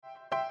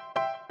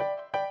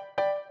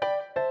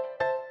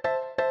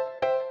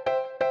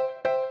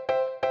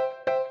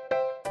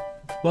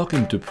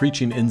Welcome to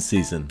Preaching in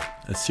Season,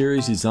 a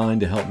series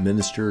designed to help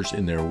ministers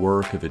in their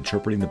work of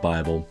interpreting the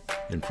Bible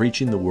and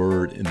preaching the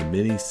Word in the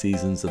many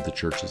seasons of the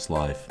church's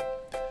life.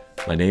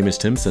 My name is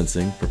Tim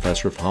Sensing,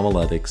 Professor of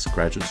Homiletics,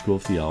 Graduate School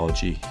of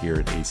Theology here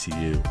at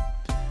ACU.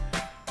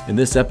 In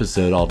this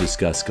episode, I'll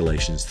discuss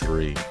Galatians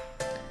 3.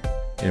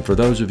 And for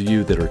those of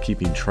you that are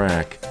keeping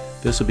track,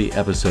 this will be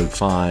episode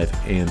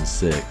 5 and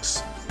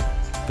 6.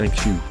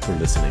 Thank you for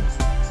listening.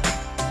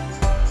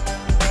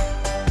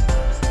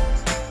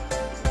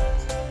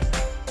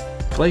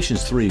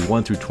 Galatians 3,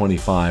 1 through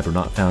 25 are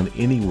not found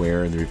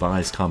anywhere in the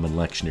Revised Common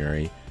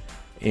Lectionary,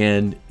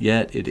 and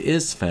yet it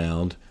is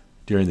found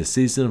during the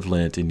season of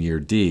Lent in Year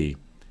D.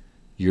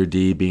 Year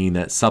D being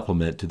that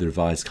supplement to the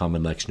Revised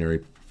Common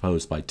Lectionary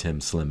proposed by Tim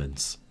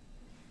Slimmons.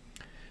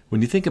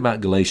 When you think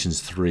about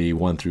Galatians 3,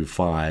 1 through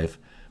 5,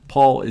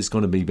 Paul is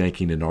going to be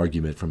making an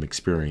argument from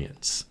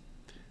experience.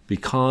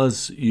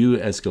 Because you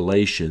as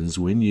Galatians,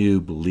 when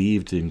you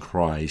believed in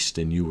Christ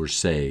and you were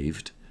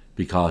saved,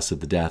 because of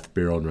the death,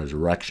 burial, and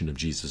resurrection of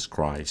Jesus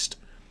Christ,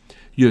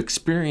 you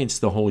experienced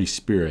the Holy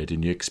Spirit,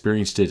 and you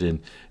experienced it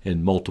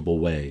in multiple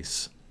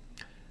ways.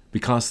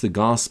 Because the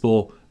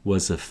gospel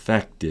was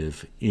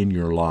effective in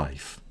your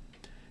life.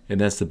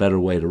 And that's the better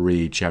way to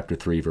read chapter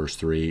 3, verse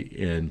 3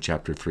 and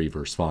chapter 3,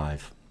 verse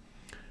 5.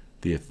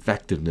 The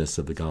effectiveness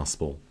of the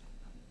gospel.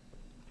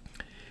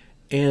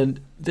 And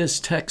this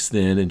text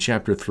then in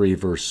chapter 3,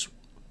 verse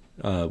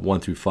 1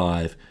 through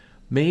 5,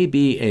 may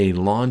be a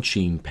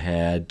launching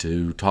pad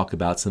to talk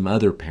about some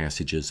other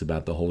passages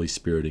about the Holy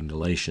Spirit in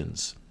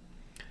Galatians.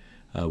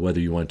 Whether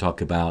you want to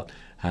talk about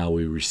how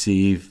we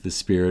receive the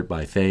Spirit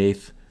by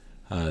faith,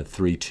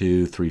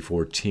 3:2,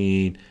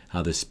 3:14,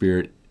 how the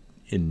Spirit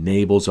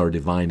enables our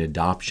divine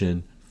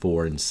adoption,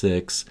 4 and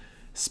 6.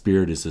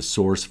 Spirit is the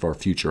source of our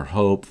future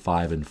hope,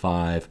 5 and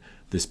 5.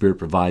 The Spirit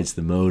provides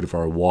the mode of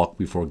our walk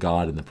before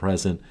God in the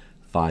present,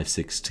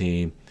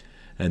 5:16.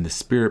 And the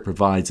Spirit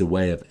provides a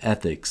way of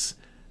ethics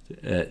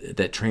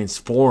that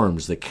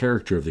transforms the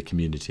character of the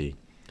community,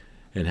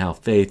 and how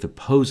faith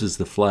opposes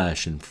the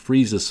flesh and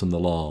frees us from the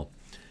law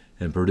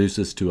and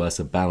produces to us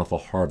a bountiful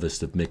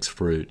harvest of mixed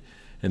fruit.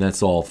 And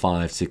that's all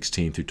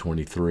 5:16 through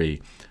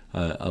 23,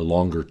 a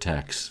longer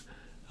text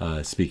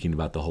speaking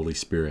about the Holy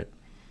Spirit.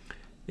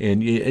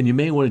 And you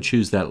may want to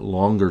choose that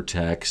longer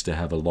text to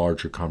have a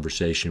larger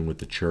conversation with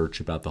the church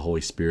about the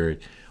Holy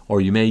Spirit, or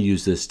you may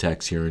use this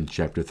text here in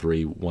chapter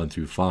 3, 1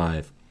 through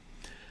 5.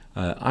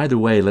 Either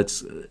way,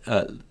 let's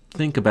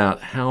think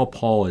about how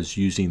Paul is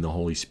using the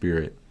Holy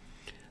Spirit.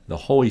 The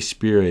Holy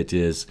Spirit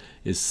is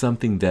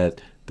something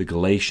that the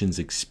Galatians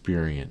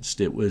experienced.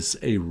 It was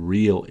a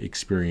real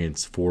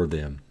experience for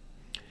them.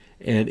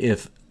 And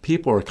if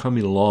people are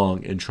coming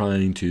along and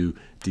trying to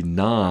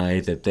deny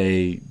that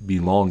they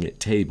belong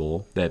at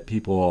table, that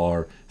people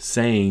are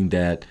saying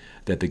that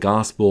the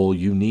gospel,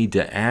 you need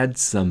to add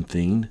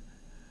something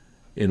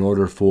in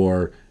order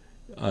for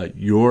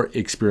your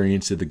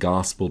experience of the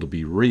gospel to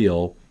be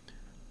real,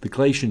 the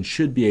Galatians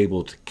should be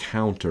able to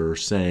counter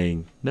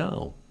saying,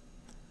 no,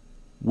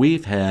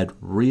 we've had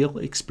real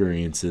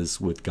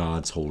experiences with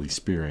God's Holy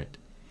Spirit.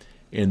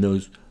 And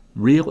those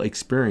real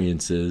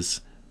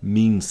experiences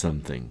mean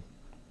something.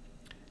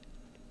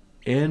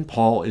 And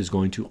Paul is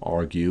going to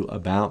argue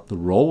about the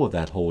role of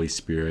that Holy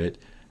Spirit,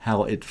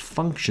 how it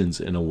functions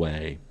in a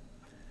way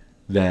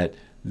that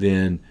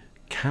then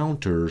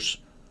counters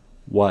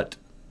what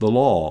the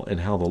law and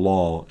how the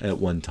law at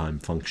one time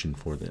functioned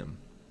for them.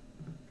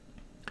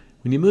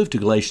 When you move to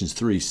Galatians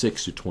 3,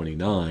 6 to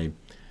 29,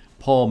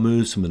 Paul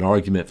moves from an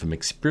argument from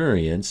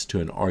experience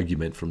to an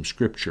argument from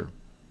Scripture.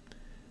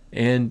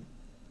 And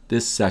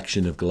this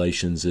section of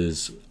Galatians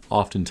is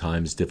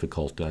oftentimes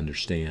difficult to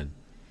understand.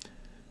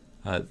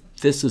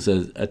 This is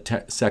a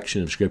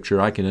section of Scripture.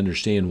 I can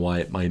understand why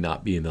it might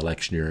not be in the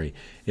lectionary.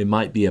 It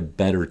might be a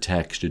better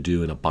text to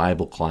do in a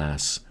Bible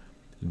class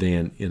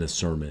than in a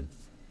sermon.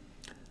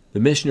 The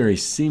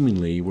missionaries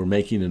seemingly were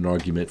making an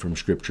argument from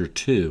Scripture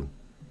too.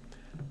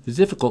 The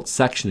difficult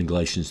section in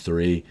Galatians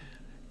 3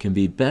 can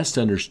be best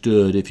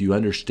understood if you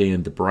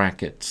understand the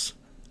brackets,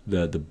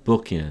 the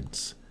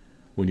bookends,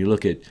 when you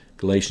look at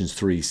Galatians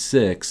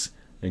 3:6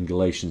 and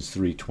Galatians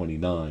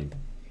 3:29.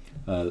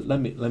 Let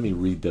me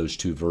read those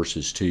two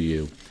verses to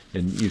you,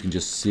 and you can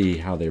just see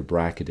how they're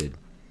bracketed.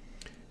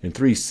 In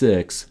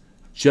 3:6,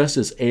 just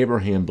as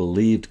Abraham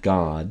believed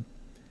God,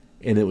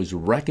 and it was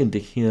reckoned to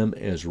him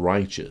as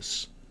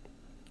righteous.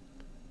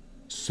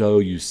 So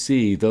you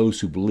see,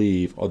 those who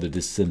believe are the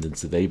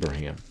descendants of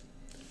Abraham.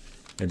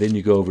 And then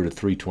you go over to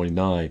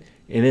 3:29,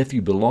 and if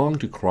you belong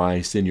to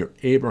Christ, then you're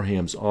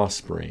Abraham's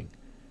offspring,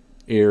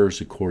 heirs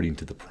according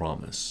to the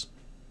promise.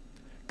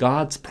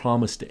 God's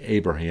promise to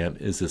Abraham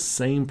is the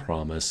same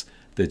promise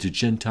that the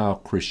Gentile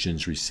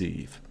Christians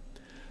receive.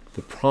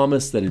 The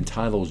promise that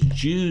entitles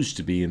Jews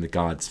to be in the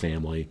God's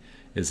family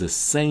is the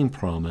same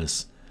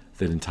promise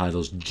that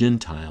entitles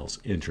Gentiles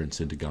entrance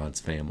into God's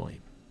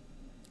family.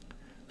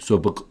 So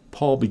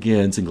Paul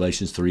begins in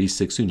Galatians 3,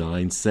 6 through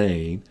 9,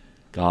 saying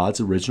God's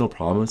original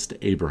promise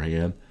to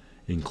Abraham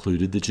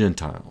included the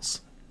Gentiles.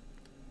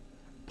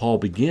 Paul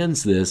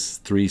begins this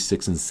 3,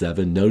 6, and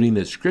 7, noting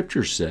that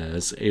Scripture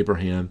says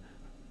Abraham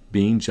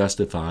being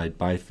justified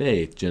by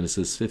faith,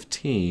 Genesis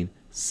 15,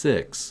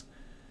 6.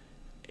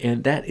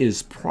 And that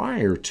is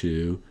prior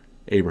to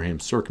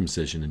Abraham's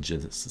circumcision in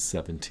Genesis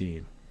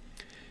 17.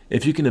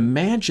 If you can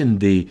imagine,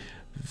 the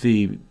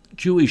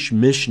Jewish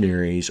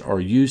missionaries are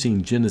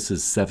using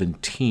Genesis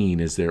 17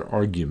 as their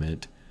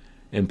argument,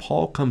 and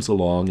Paul comes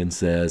along and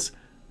says,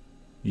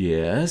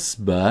 yes,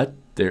 but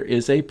there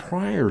is a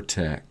prior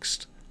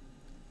text.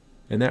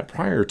 And that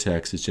prior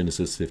text is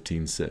Genesis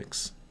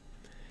 15:6.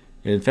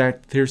 And in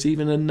fact, there's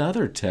even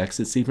another text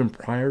that's even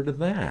prior to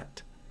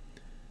that.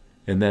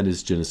 And that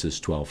is Genesis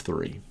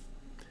 12:3.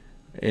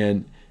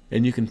 And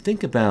you can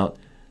think about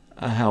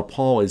how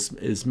Paul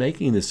is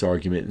making this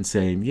argument and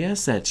saying,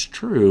 yes, that's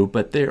true,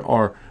 but there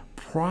are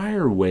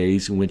prior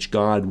ways in which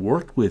God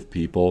worked with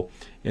people,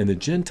 and the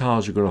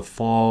Gentiles are going to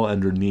fall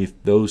underneath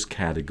those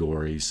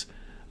categories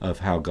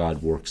of how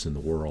God works in the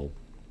world.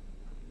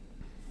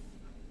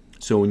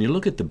 So when you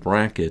look at the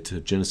bracket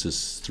of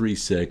Genesis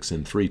 3:6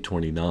 and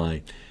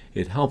 3:29,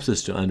 it helps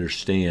us to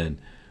understand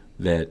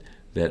that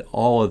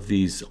all of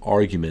these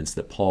arguments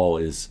that Paul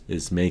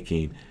is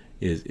making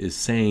is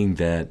saying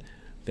that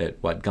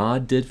what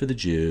God did for the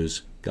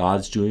Jews,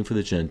 God's doing for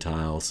the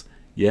Gentiles.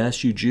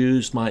 Yes, you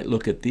Jews might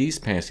look at these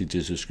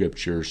passages of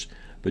Scriptures,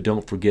 but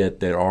don't forget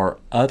there are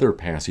other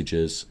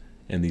passages,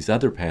 and these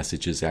other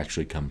passages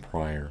actually come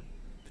prior.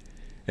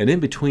 And in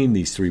between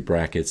these three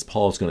brackets,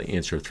 Paul's going to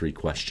answer three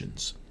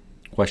questions.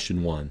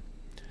 Question 1,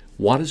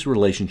 what is the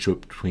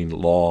relationship between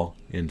law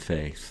and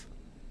faith?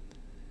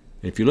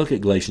 If you look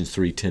at Galatians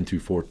 3:10 through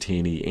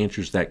 14, he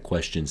answers that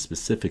question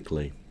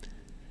specifically.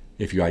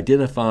 If your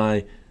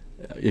identity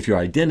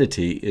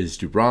is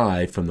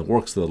derived from the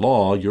works of the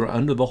law, you're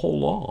under the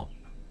whole law,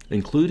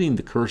 including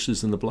the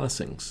curses and the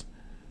blessings.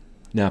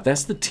 Now, if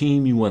that's the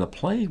team you want to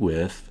play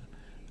with,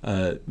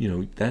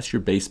 that's your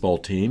baseball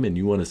team, and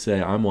you want to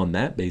say, I'm on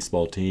that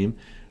baseball team,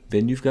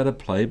 then you've got to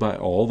play by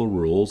all the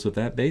rules of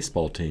that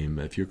baseball team.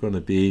 If you're going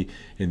to be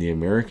in the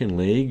American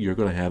League, you're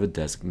going to have a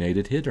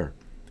designated hitter.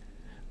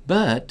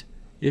 But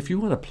if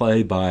you want to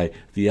play by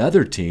the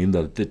other team,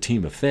 the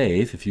team of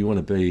faith, if you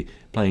want to be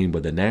playing by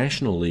the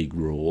National League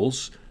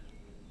rules,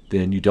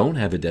 then you don't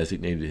have a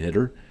designated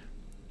hitter.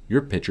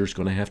 Your pitcher's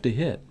going to have to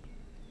hit.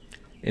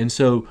 And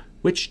so,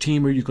 which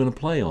team are you going to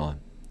play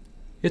on?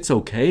 It's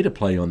okay to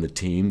play on the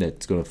team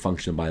that's going to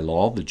function by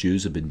law. The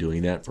Jews have been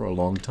doing that for a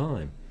long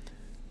time.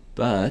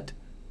 But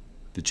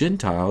the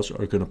Gentiles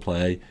are going to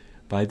play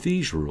by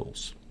these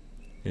rules.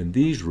 And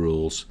these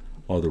rules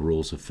are the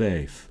rules of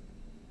faith.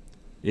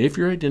 If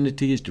your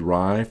identity is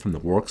derived from the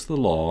works of the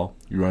law,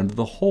 you're under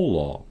the whole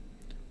law,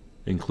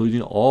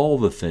 including all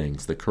the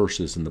things, the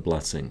curses and the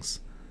blessings.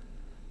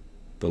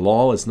 The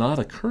law is not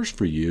a curse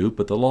for you,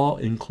 but the law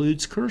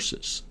includes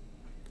curses.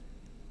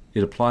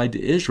 It applied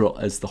to Israel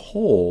as the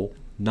whole,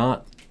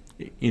 not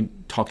in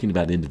talking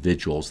about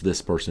individuals,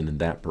 this person and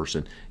that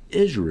person,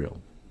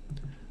 Israel.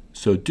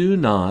 So do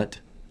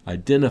not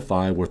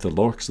identify with the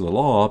works of the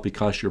law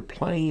because you're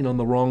playing on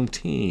the wrong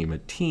team, a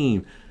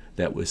team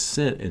that was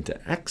sent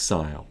into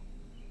exile.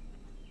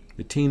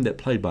 The team that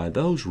played by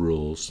those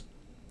rules,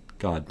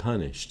 God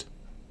punished.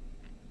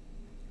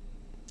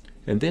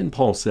 And then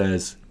Paul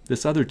says,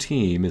 this other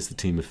team is the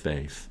team of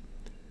faith.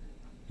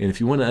 And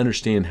if you want to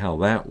understand how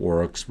that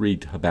works,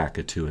 read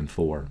Habakkuk 2 and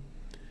 4.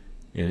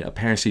 And a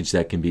passage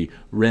that can be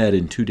read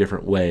in two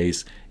different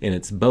ways, and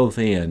it's both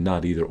and,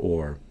 not either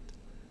or.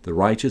 The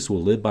righteous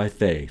will live by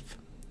faith.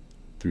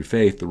 Through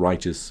faith, the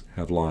righteous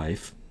have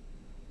life.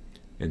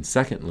 And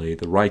secondly,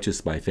 the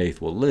righteous by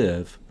faith will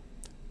live.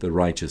 The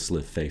righteous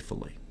live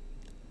faithfully.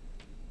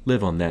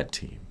 Live on that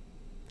team.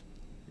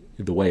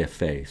 The way of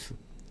faith,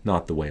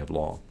 not the way of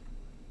law.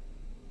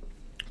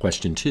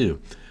 Question 2.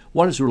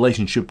 What is the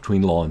relationship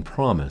between law and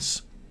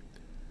promise?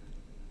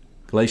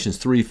 Galatians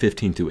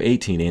 3:15 through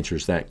 18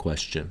 answers that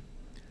question.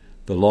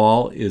 The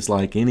law is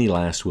like any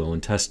last will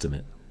and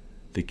testament.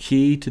 The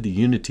key to the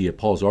unity of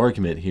Paul's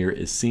argument here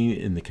is seen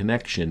in the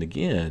connection,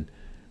 again,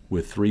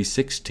 with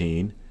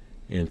 3:16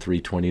 and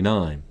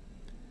 3:29,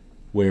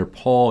 where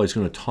Paul is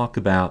going to talk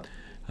about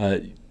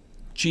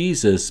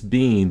Jesus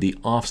being the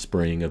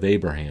offspring of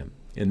Abraham,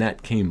 and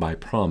that came by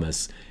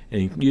promise.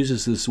 And he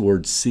uses this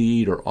word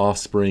seed or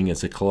offspring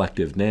as a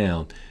collective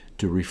noun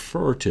to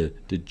refer to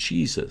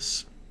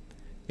Jesus,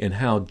 and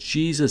how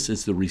Jesus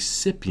is the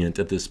recipient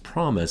of this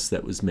promise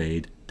that was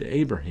made to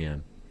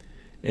Abraham.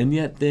 And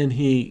yet then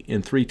he,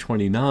 in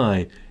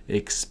 3:29,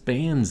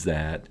 expands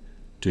that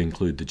to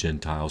include the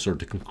Gentiles, or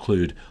to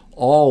include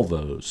all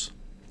those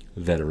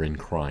that are in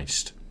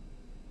Christ.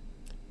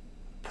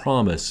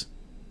 Promise,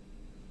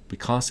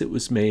 because it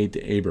was made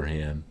to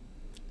Abraham,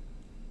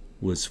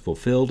 was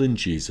fulfilled in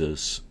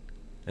Jesus,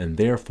 and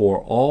therefore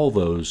all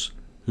those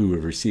who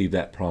have received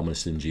that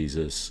promise in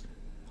Jesus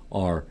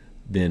are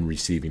then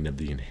receiving of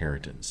the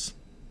inheritance.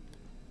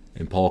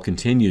 And Paul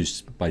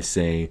continues by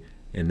saying,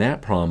 and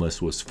that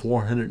promise was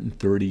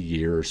 430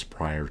 years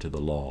prior to the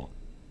law,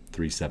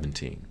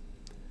 3:17.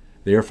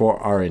 Therefore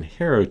our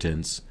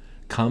inheritance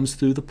comes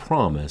through the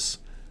promise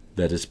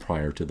that is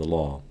prior to the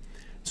law.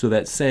 So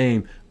that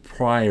same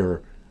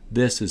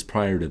this is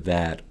prior to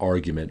that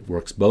argument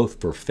works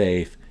both for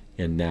faith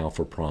and now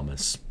for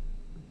promise.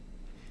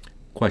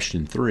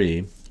 Question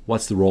 3,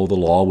 what's the role of the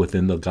law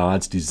within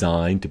God's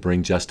design to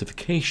bring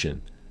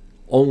justification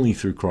only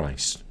through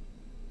Christ?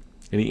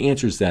 And he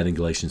answers that in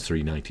Galatians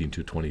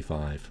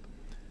 3:19-25.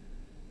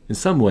 In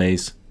some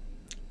ways,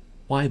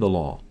 why the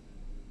law?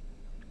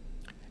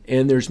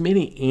 And there's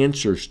many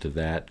answers to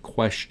that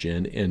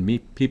question, and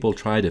people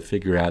try to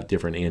figure out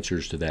different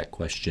answers to that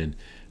question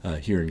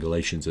here in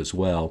Galatians as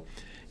well.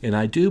 And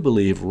I do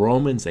believe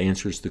Romans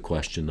answers the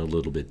question a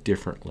little bit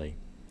differently.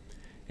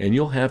 And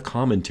you'll have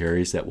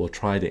commentaries that will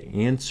try to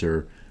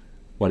answer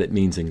what it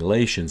means in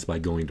Galatians by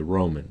going to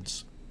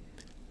Romans.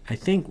 I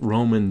think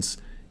Romans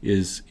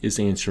is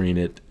answering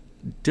it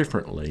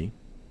differently.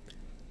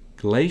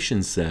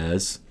 Galatians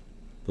says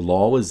the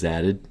law was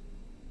added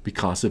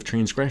because of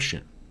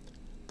transgression.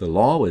 The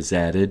law was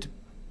added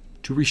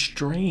to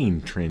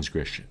restrain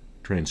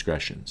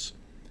transgressions,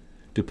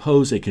 to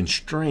pose a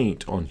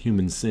constraint on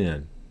human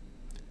sin.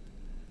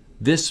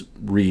 This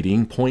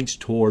reading points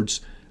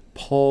towards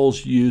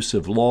Paul's use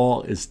of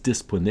law as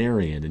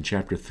disciplinarian in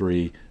chapter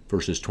 3,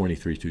 verses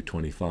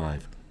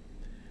 23-25.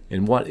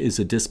 And what is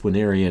a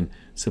disciplinarian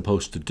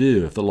supposed to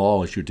do? If the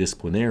law is your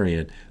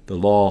disciplinarian, the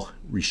law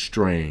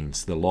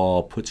restrains, the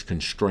law puts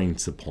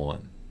constraints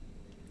upon.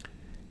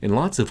 In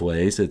lots of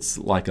ways, it's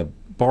like a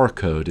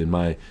barcode. And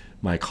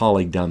my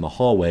colleague down the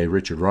hallway,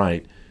 Richard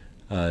Wright,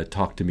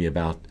 talked to me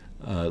about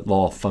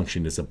law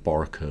function as a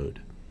barcode.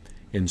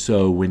 And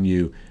so when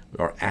you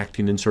are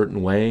acting in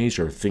certain ways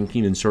or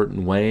thinking in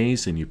certain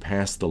ways and you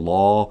pass the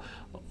law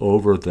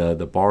over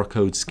the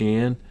barcode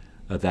scan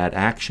of that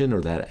action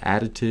or that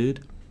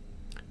attitude,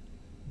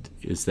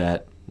 is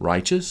that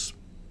righteous?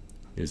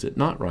 Is it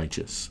not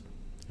righteous?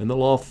 And the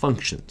law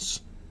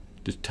functions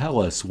to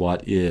tell us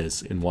what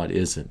is and what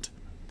isn't.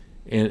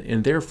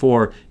 And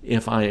therefore,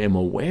 if I am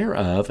aware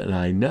of and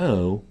I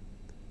know,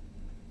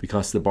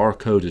 because the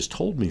barcode has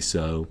told me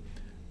so,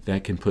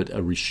 that can put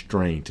a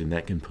restraint and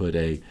that can put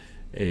a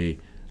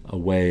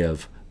way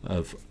of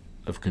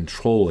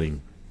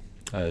controlling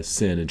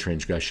sin and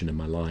transgression in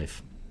my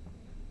life.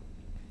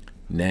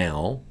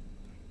 Now,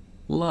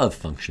 love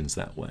functions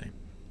that way.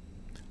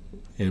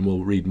 And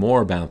we'll read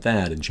more about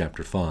that in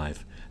chapter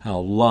 5, how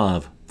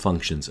love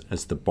functions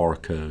as the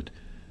barcode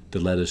to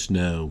let us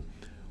know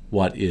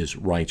what is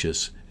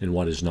righteous and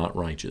what is not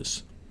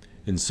righteous.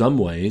 In some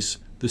ways,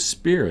 the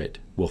Spirit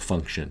will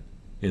function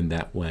in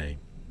that way.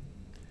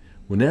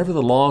 Whenever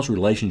the law's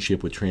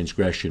relationship with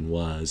transgression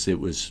was,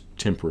 it was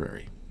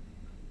temporary.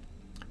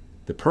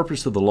 The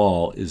purpose of the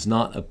law is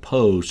not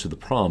opposed to the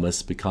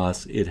promise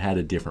because it had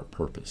a different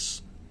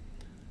purpose.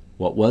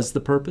 What was the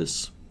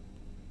purpose?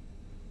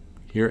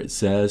 Here it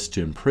says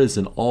to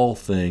imprison all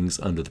things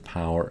under the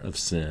power of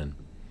sin.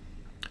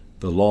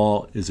 The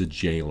law is a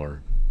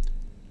jailer,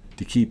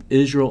 to keep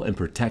Israel in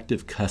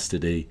protective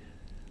custody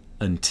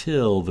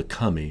until the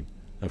coming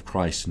of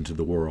Christ into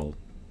the world.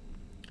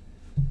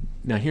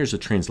 Now here's a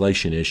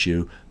translation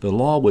issue. The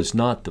law was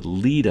not to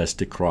lead us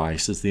to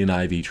Christ, as the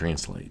NIV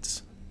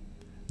translates.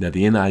 Now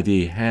the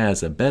NIV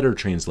has a better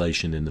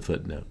translation in the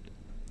footnote.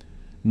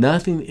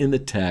 Nothing in the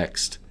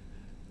text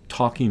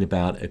talking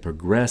about a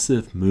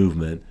progressive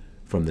movement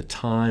from the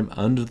time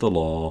under the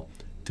law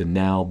to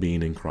now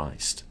being in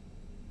Christ.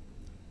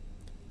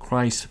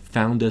 Christ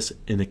found us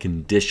in a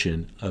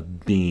condition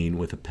of being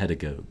with a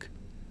pedagogue,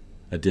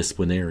 a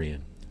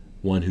disciplinarian,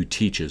 one who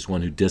teaches,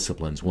 one who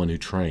disciplines, one who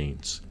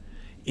trains.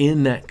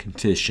 In that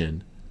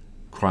condition,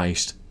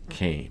 Christ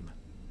came.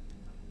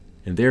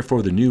 And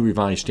therefore, the New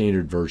Revised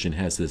Standard Version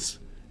has this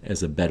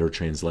as a better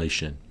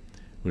translation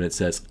when it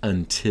says,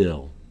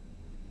 until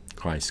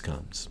Christ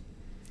comes.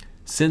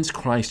 Since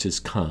Christ has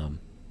come,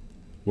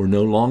 we're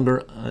no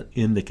longer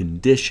in the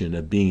condition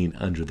of being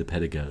under the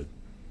pedagogue.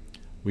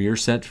 We are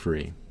set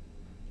free.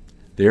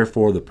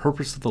 Therefore, the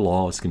purpose of the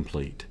law is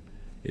complete.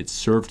 It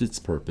served its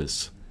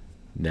purpose.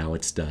 Now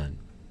it's done.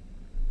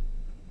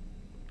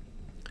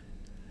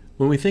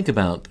 When we think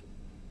about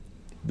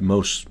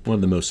one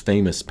of the most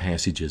famous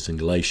passages in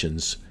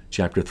Galatians,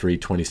 chapter 3,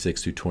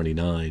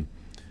 26-29,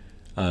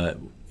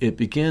 it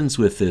begins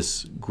with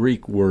this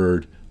Greek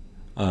word,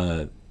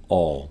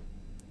 all.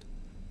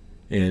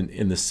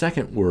 And the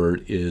second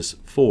word is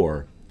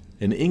for.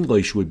 In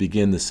English, would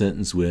begin the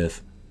sentence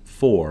with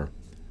for.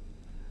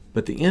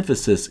 But the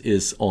emphasis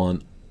is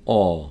on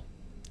all.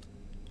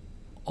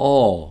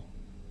 All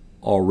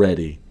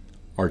already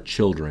are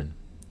children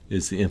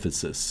is the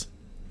emphasis.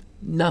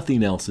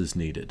 Nothing else is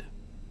needed.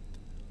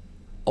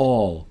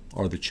 All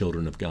are the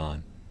children of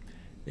God.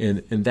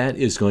 And that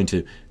is going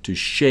to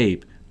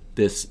shape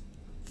this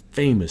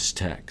famous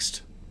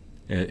text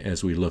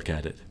as we look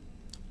at it.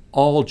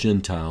 All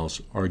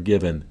Gentiles are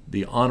given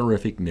the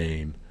honorific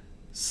name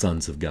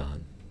sons of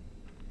God.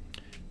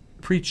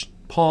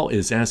 Paul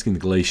is asking the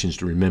Galatians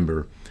to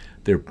remember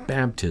their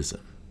baptism,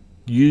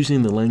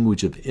 using the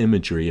language of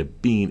imagery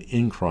of being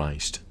in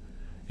Christ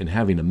and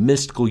having a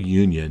mystical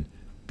union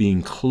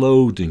being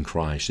clothed in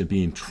Christ and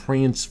being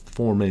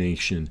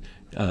transformation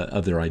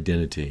of their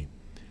identity.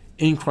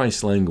 In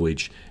Christ's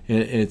language, and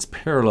it's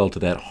parallel to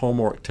that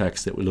hallmark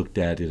text that we looked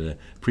at in a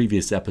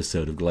previous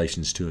episode of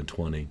Galatians 2 and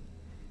 20.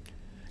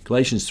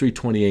 Galatians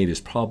 3:28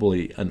 is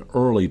probably an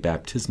early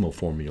baptismal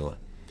formula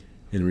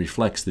and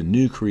reflects the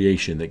new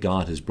creation that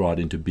God has brought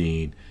into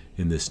being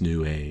in this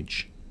new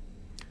age.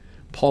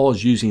 Paul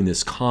is using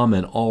this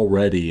common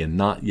already and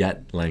not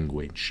yet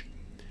language.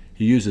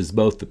 He uses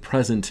both the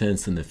present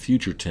tense and the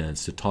future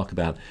tense to talk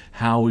about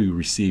how we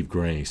receive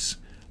grace.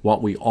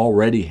 What we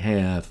already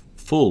have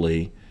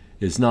fully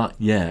is not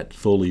yet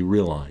fully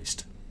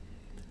realized.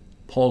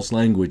 Paul's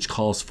language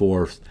calls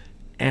for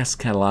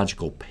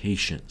eschatological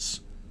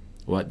patience.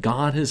 What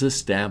God has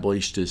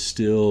established is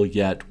still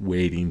yet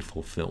waiting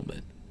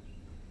fulfillment.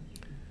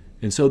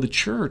 And so the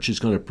church is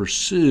going to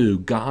pursue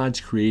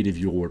God's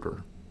creative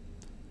order.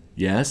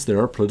 Yes, there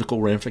are political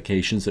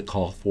ramifications that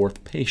call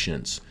forth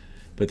patience,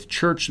 but the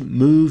church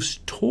moves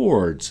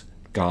towards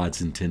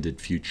God's intended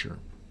future.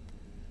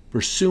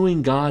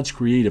 Pursuing God's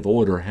creative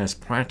order has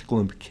practical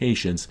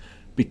implications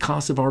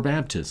because of our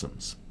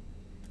baptisms.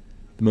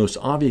 The most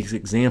obvious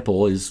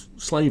example is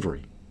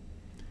slavery.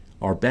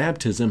 Our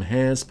baptism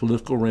has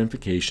political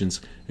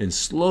ramifications, and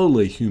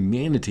slowly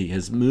humanity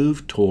has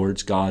moved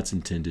towards God's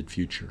intended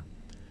future.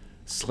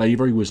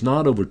 Slavery was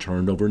not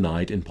overturned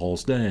overnight in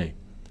Paul's day.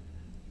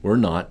 We're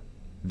not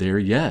there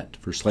yet,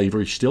 for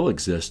slavery still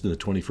exists in the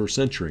 21st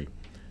century.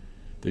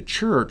 The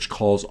church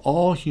calls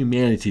all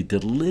humanity to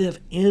live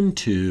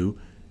into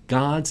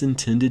God's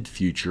intended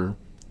future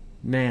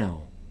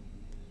now.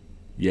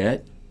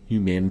 Yet,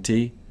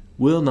 humanity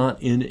will not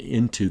enter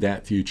into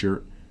that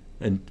future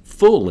and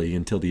fully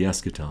until the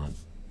eschaton.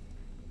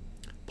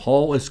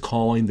 Paul is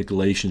calling the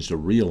Galatians to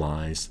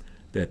realize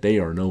that they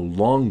are no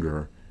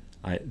longer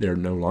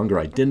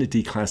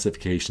identity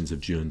classifications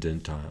of Jew and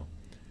Gentile.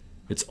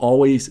 It's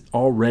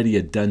already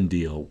a done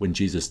deal when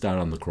Jesus died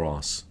on the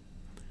cross.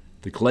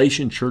 The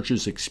Galatian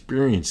churches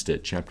experienced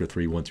it, chapter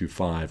 3, 1 through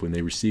 5, when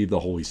they received the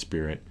Holy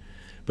Spirit.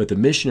 But the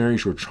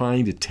missionaries were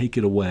trying to take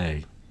it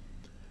away.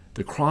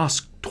 The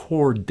cross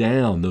tore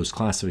down those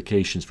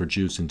classifications for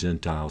Jews and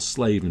Gentiles,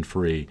 slave and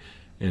free,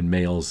 and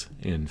males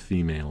and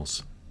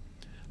females.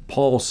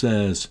 Paul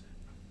says,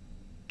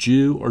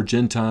 Jew or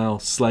Gentile,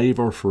 slave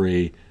or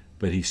free,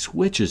 but he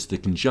switches the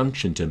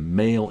conjunction to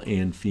male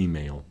and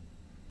female.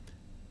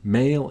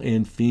 Male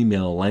and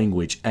female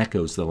language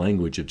echoes the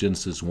language of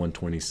Genesis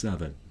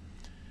 1:27.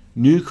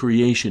 New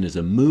creation is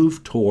a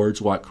move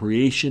towards what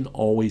creation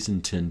always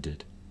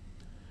intended.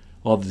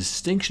 While the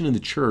distinction in the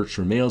church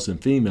for males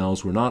and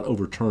females were not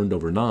overturned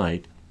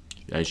overnight,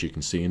 as you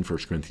can see in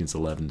 1 Corinthians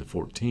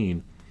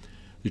 11-14,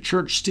 the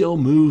church still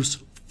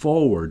moves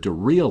forward to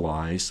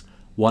realize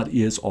what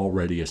is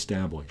already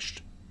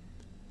established.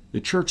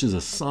 The church is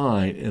a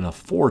sign and a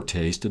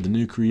foretaste of the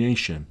new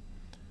creation.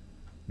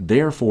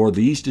 Therefore,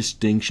 these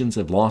distinctions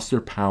have lost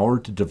their power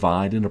to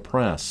divide and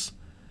oppress.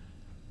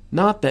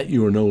 Not that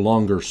you are no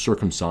longer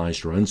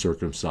circumcised or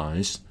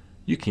uncircumcised.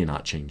 You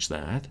cannot change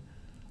that.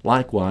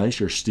 Likewise,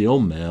 you're still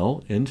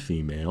male and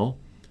female.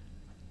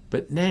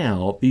 But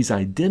now, these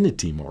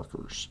identity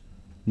markers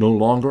no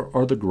longer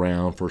are the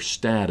ground for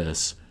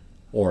status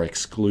or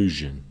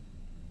exclusion.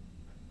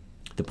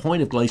 The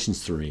point of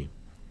Galatians 3,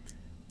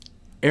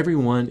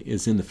 everyone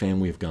is in the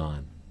family of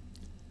God.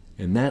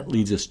 And that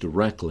leads us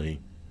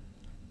directly,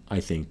 I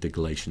think, to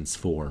Galatians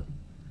 4.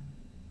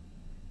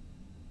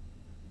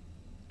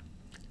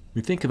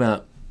 We think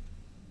about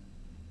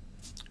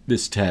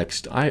this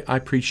text. I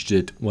preached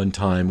it one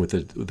time with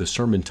a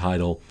sermon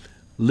title,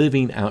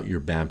 Living Out Your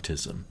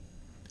Baptism.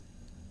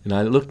 And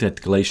I looked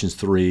at Galatians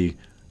 3,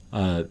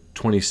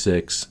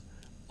 26,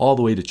 all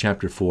the way to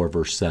chapter 4,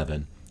 verse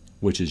 7,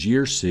 which is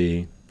year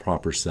C,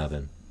 proper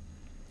 7.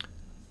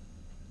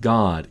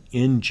 God,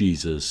 in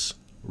Jesus,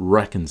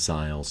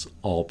 reconciles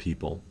all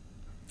people.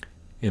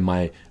 And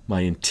my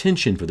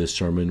intention for this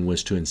sermon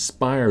was to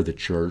inspire the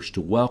church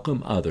to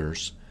welcome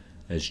others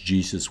as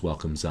Jesus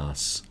welcomes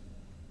us.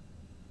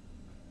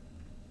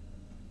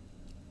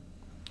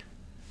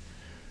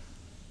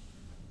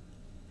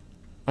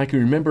 I can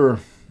remember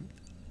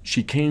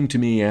she came to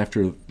me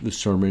after the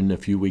sermon a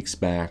few weeks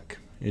back,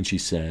 and she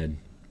said,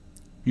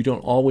 "You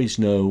don't always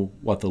know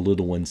what the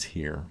little ones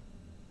hear.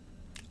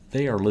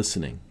 They are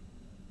listening.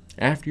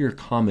 After your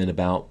comment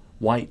about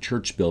white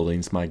church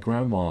buildings, my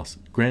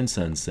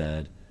grandson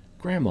said,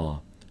 'Grandma,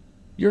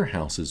 your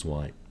house is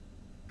white.'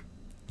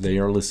 They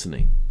are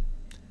listening."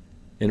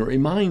 And it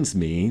reminds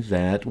me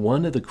that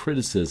one of the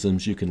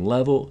criticisms you can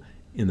level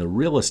in the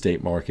real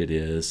estate market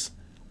is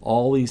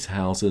all these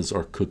houses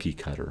are cookie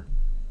cutter.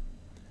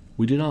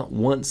 We do not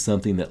want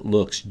something that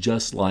looks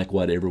just like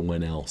what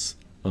everyone else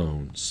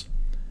owns.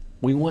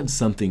 We want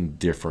something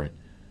different.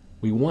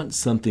 We want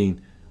something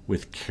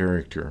with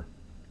character.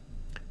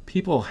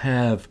 People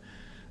have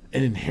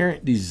an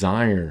inherent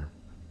desire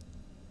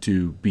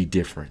to be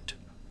different,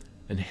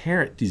 an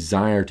inherent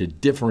desire to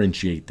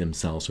differentiate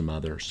themselves from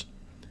others.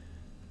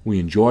 We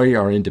enjoy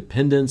our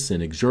independence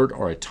and exert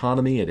our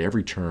autonomy at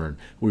every turn.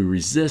 We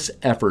resist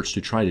efforts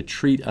to try to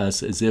treat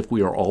us as if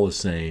we are all the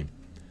same.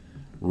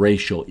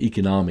 Racial,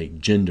 economic,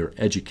 gender,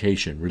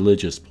 education,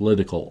 religious,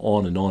 political,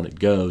 on it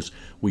goes.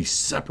 We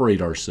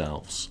separate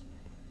ourselves.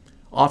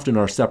 Often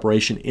our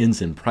separation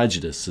ends in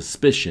prejudice,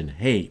 suspicion,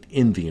 hate,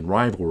 envy, and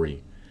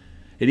rivalry.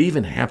 It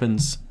even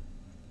happens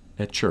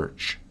at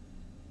church.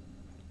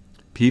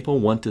 People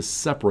want to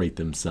separate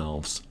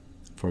themselves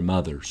from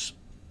others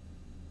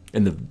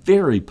in the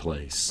very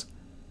place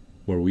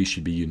where we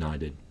should be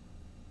united.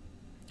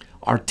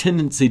 Our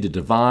tendency to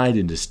divide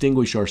and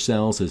distinguish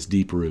ourselves has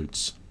deep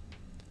roots.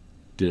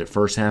 Did it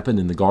first happen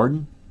in the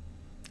garden?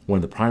 One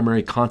of the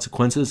primary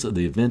consequences of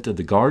the event of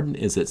the garden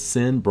is that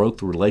sin broke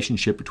the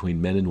relationship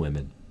between men and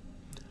women.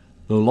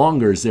 No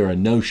longer is there a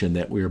notion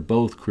that we are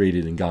both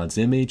created in God's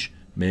image,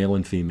 male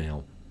and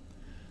female.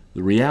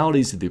 The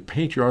realities of the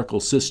patriarchal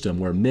system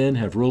where men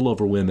have rule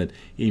over women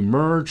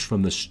emerged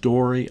from the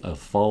story of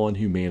fallen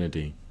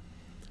humanity.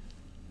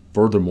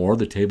 Furthermore,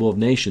 the Table of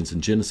Nations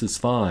in Genesis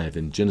 5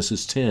 and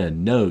Genesis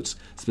 10 notes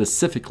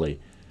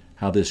specifically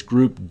how this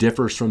group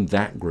differs from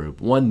that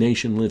group. One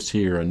nation lives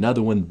here,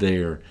 another one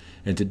there,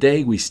 and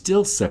today we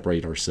still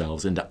separate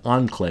ourselves into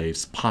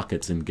enclaves,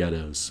 pockets, and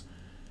ghettos.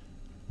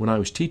 When I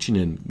was teaching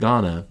in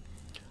Ghana,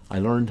 I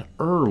learned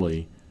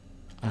early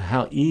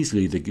how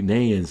easily the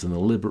Ghanaians and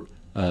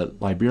the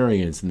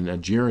Liberians and the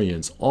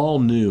Nigerians all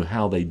knew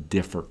how they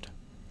differed.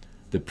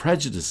 The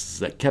prejudices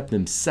that kept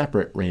them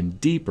separate ran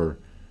deeper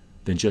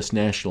than just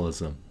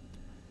nationalism.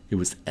 It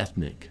was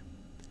ethnic.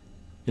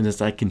 And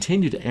as I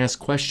continued to ask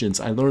questions,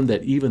 I learned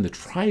that even the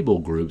tribal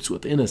groups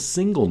within a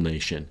single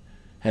nation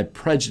had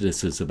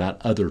prejudices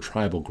about other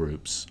tribal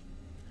groups.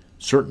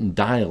 Certain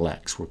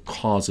dialects were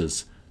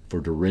causes for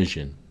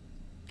derision.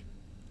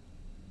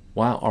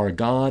 While our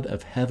God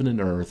of heaven and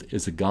earth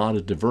is a God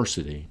of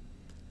diversity,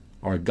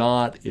 our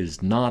God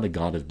is not a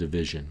God of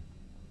division.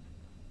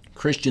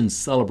 Christians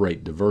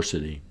celebrate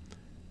diversity.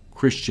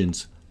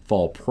 Christians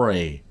fall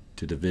prey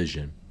to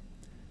division.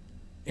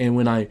 And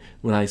when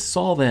I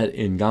saw that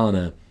in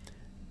Ghana,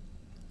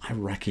 I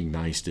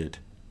recognized it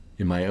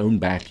in my own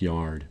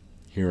backyard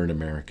here in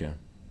America.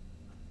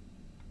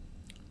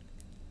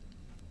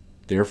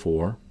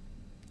 Therefore,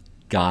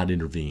 God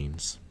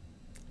intervenes.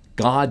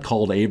 God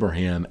called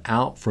Abraham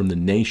out from the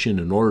nation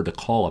in order to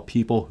call a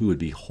people who would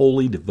be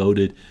wholly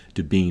devoted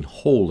to being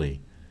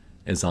holy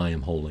as I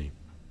am holy.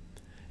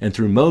 And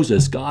through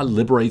Moses, God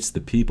liberates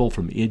the people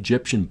from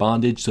Egyptian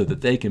bondage so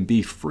that they can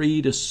be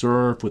free to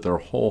serve with their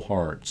whole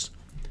hearts.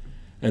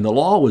 And the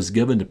law was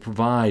given to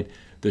provide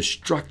the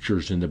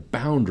structures and the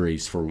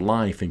boundaries for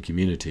life and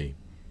community.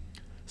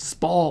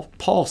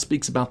 Paul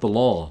speaks about the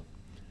law.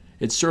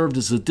 It served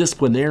as a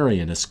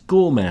disciplinarian, a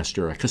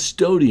schoolmaster, a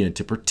custodian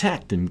to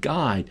protect and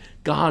guide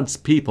God's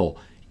people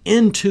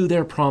into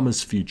their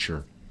promised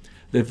future.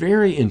 The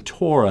very in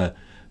Torah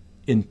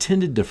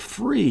intended to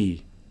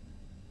free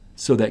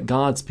so that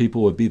God's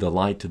people would be the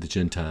light to the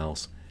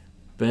Gentiles.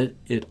 But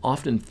it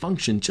often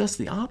functioned just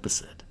the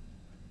opposite.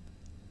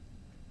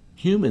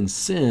 Human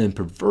sin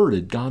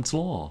perverted God's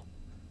law.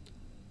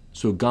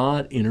 So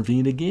God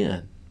intervened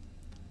again.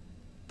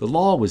 The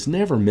law was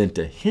never meant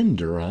to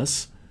hinder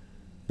us,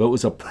 but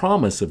was a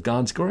promise of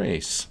God's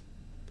grace.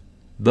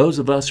 Those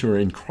of us who are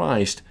in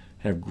Christ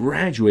have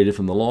graduated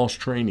from the law's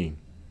training.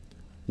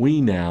 We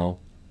now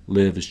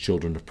live as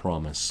children of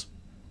promise.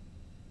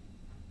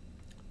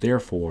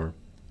 Therefore,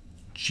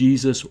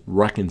 Jesus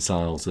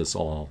reconciles us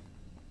all.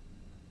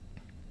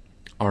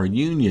 Our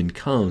union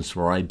comes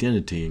from our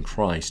identity in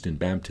Christ in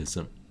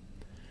baptism.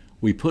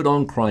 We put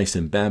on Christ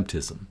in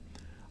baptism.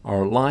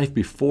 Our life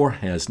before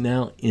has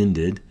now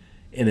ended,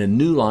 and a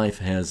new life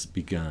has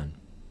begun.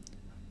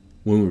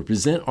 When we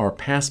present our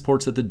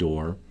passports at the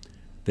door,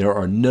 there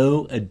are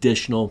no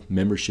additional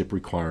membership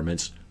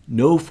requirements,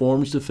 no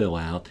forms to fill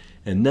out,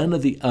 and none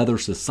of the other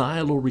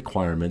societal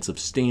requirements of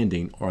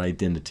standing or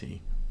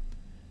identity.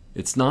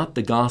 It's not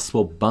the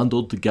gospel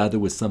bundled together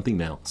with something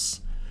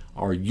else.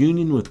 Our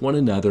union with one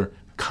another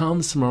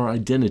comes from our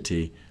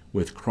identity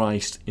with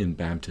Christ in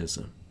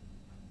baptism.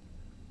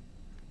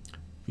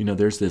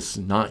 There's this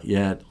not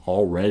yet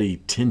already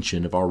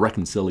tension of our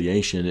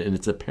reconciliation, and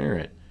it's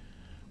apparent.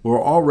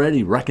 We're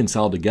already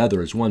reconciled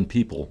together as one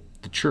people,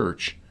 the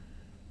church.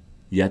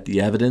 Yet the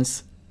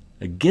evidence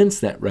against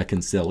that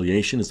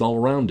reconciliation is all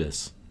around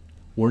us.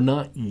 We're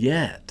not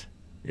yet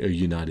a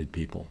united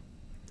people.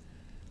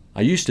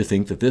 I used to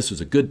think that this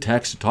was a good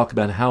text to talk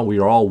about how we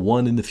are all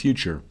one in the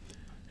future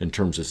in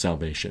terms of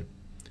salvation.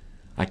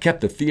 I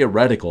kept the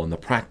theoretical and the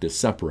practice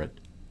separate.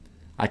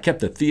 I kept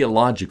the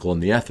theological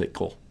and the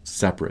ethical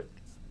separate.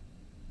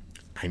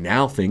 I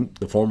now think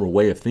the former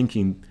way of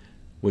thinking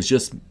was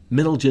just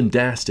mental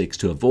gymnastics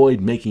to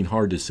avoid making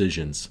hard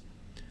decisions.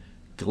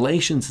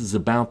 Galatians is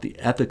about the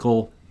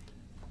ethical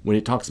when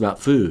it talks about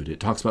food. It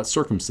talks about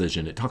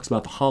circumcision. It talks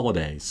about the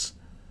holidays.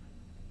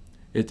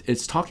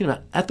 It's talking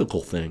about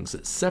ethical things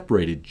that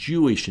separated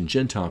Jewish and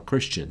Gentile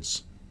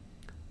Christians.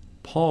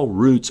 Paul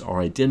roots our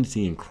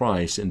identity in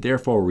Christ and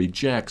therefore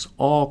rejects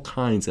all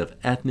kinds of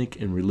ethnic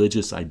and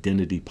religious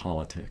identity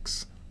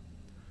politics.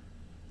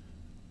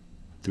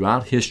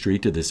 Throughout history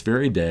to this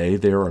very day,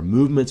 there are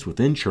movements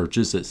within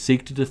churches that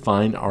seek to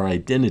define our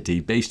identity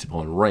based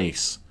upon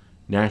race,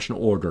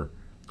 national order,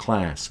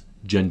 class,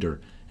 gender,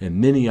 and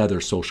many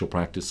other social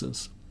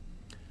practices.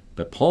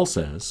 But Paul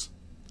says,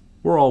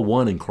 we're all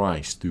one in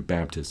Christ through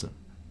baptism.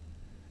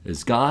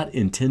 As God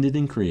intended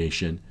in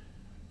creation,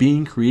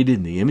 being created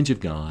in the image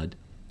of God,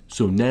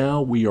 so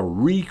now we are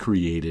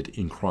recreated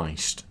in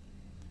Christ.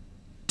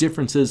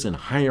 Differences in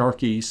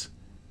hierarchies,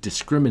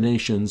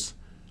 discriminations,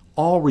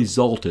 all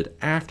resulted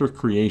after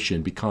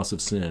creation because of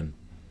sin.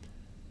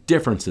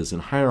 Differences in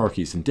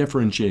hierarchies and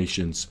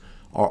differentiations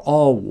are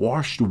all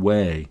washed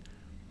away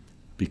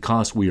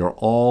because we are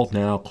all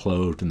now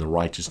clothed in the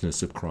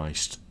righteousness of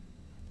Christ.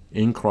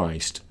 In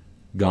Christ,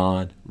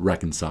 God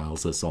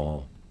reconciles us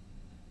all.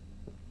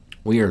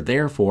 We are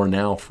therefore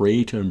now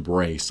free to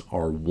embrace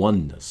our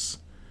oneness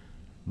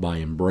by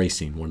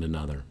embracing one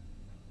another.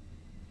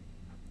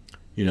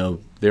 You know,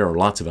 there are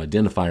lots of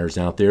identifiers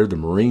out there. The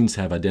Marines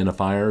have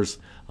identifiers.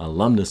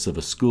 Alumnus of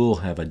a school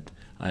have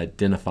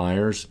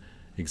identifiers.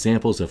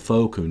 Examples of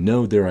folk who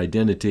know their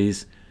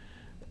identities.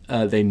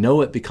 They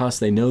know it because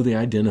they know the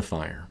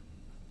identifier.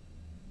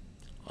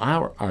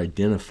 Our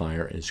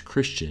identifier as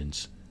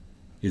Christians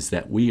is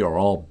that we are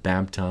all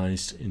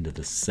baptized into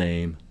the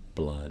same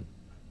blood.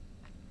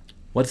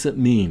 What does it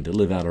mean to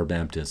live out our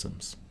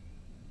baptisms?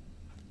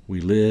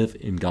 We live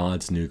in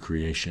God's new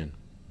creation.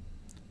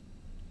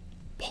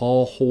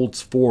 Paul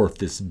holds forth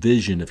this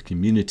vision of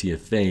community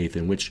of faith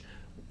in which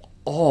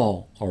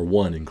all are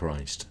one in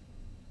Christ.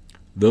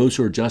 Those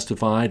who are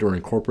justified are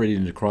incorporated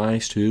into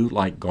Christ, who,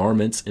 like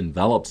garments,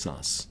 envelops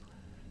us.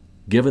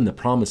 Given the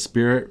promised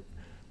Spirit,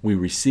 we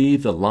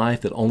receive the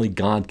life that only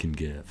God can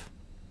give.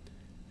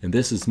 And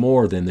this is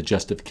more than the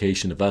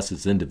justification of us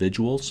as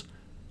individuals.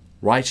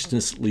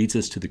 Righteousness leads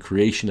us to the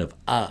creation of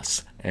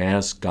us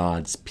as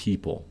God's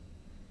people.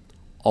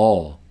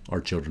 All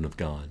are children of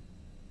God.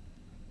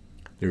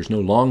 There is no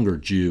longer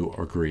Jew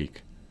or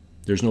Greek.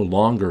 There's no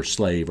longer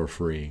slave or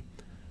free.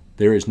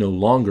 There is no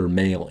longer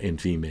male and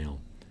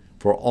female.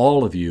 For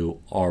all of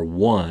you are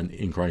one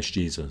in Christ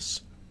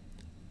Jesus.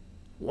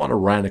 What a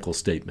radical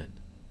statement.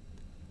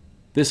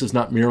 This is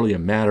not merely a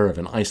matter of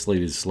an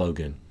isolated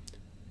slogan.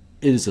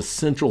 It is a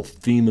central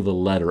theme of the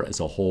letter as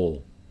a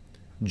whole.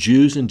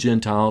 Jews and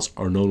Gentiles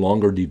are no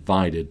longer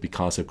divided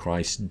because of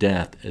Christ's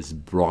death has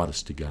brought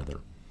us together.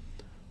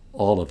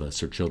 All of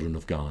us are children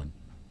of God.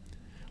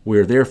 We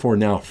are therefore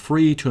now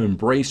free to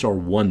embrace our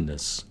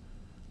oneness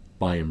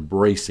by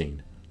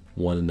embracing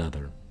one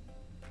another.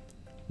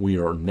 We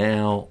are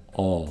now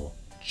all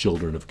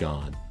children of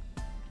God.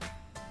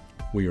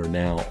 We are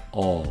now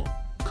all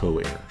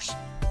co-heirs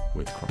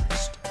with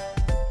Christ.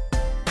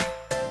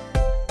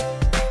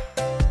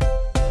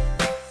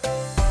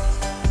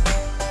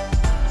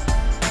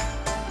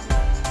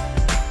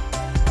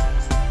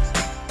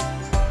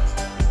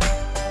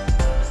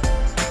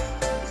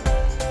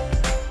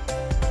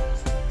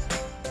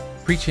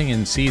 Preaching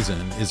in Season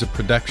is a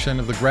production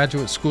of the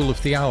Graduate School of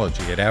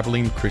Theology at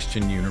Abilene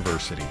Christian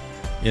University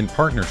in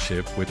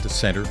partnership with the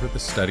Center for the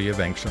Study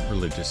of Ancient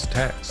Religious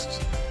Texts.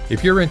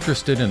 If you're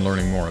interested in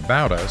learning more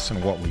about us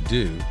and what we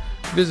do,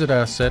 visit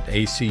us at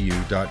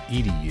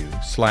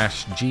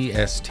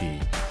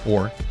acu.edu/GST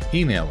or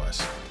email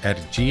us at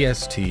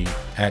gst@acu.edu.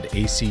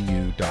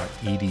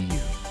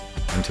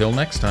 Until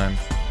next time.